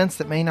 or the events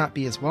that may not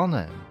be as well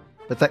known,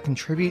 but that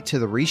contribute to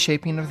the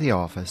reshaping of the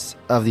office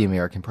of the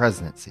American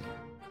presidency?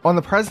 On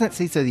the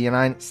Presidencies of the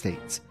United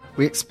States,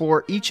 we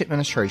explore each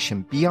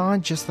administration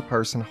beyond just the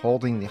person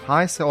holding the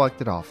highest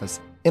elected office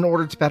in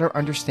order to better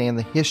understand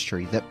the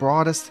history that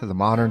brought us to the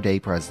modern-day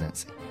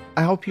presidency.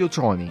 I hope you'll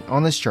join me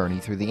on this journey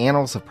through the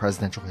annals of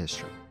presidential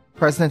history.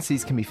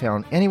 Presidencies can be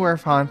found anywhere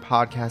fine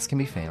podcasts can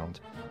be found,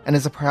 and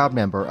is a proud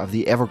member of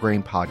the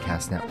Evergreen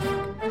Podcast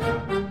Network.